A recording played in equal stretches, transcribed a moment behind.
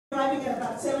morning at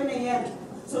about 7 a.m.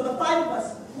 So the 5 of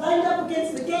us lined up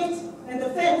against the gate and the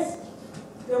fence.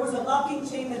 There was a locking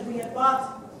chain that we had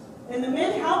bought, and the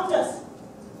men helped us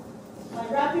by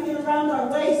wrapping it around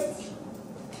our waists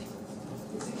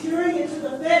and securing it to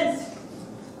the fence.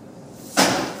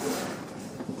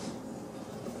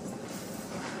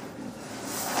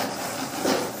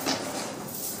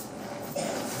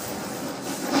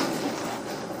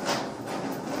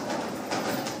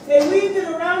 They weaved it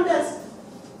around us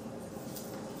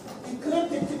and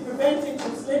clipped it to prevent it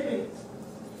from slipping.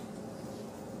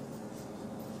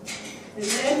 And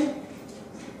then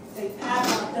they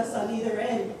padlocked us on either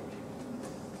end.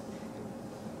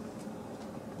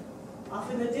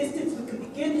 Off in the distance, we could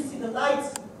begin to see the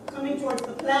lights coming towards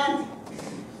the plant.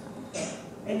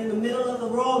 And in the middle of the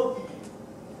road,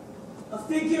 a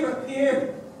figure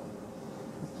appeared.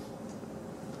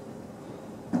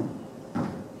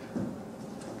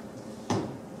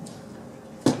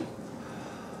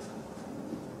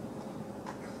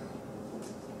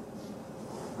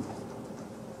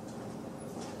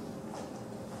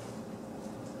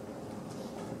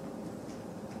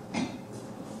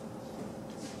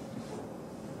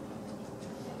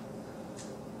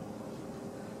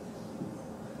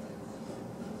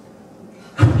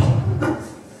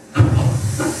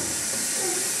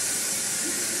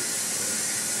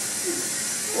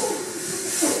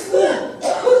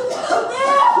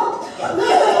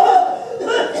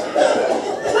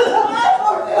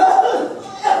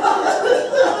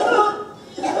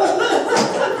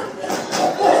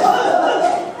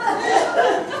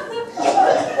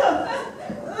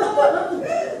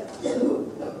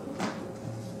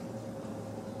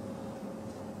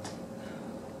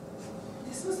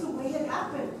 This was the way it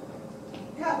happened.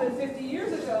 It happened 50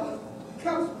 years ago.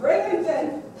 Comes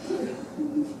Bradenton.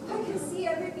 I can see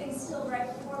everything still right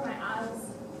before my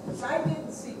eyes. I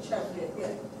didn't see Chuck get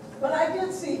hit, but I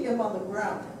did see him on the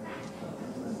ground.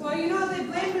 Well, you know, they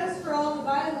blamed us for all the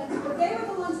violence, but they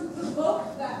were the ones who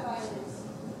provoked that violence.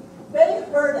 They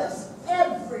hurt us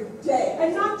every day.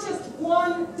 And not just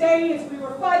one day as we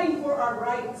were fighting for our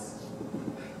rights.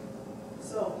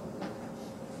 So,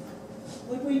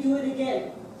 would we do it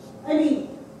again? I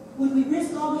mean, would we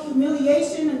risk all the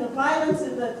humiliation and the violence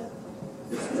and the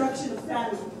destruction of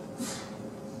family?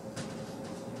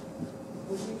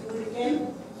 Would we do it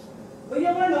again? Well, you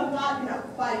learn a lot in a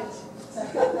fight.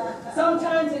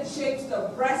 Sometimes it shapes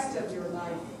the rest of your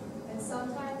life. And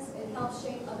sometimes it helps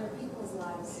shape other people's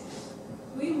lives.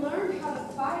 We learned how to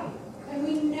fight, and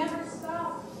we never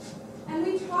stopped. And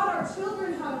we taught our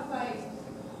children how to fight.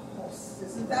 Oh,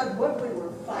 isn't that what we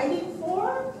were fighting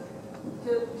for?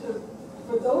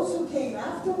 For those who came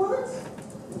afterwards?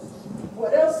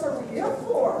 What else are we here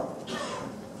for?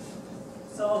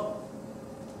 So,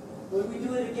 would we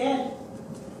do it again?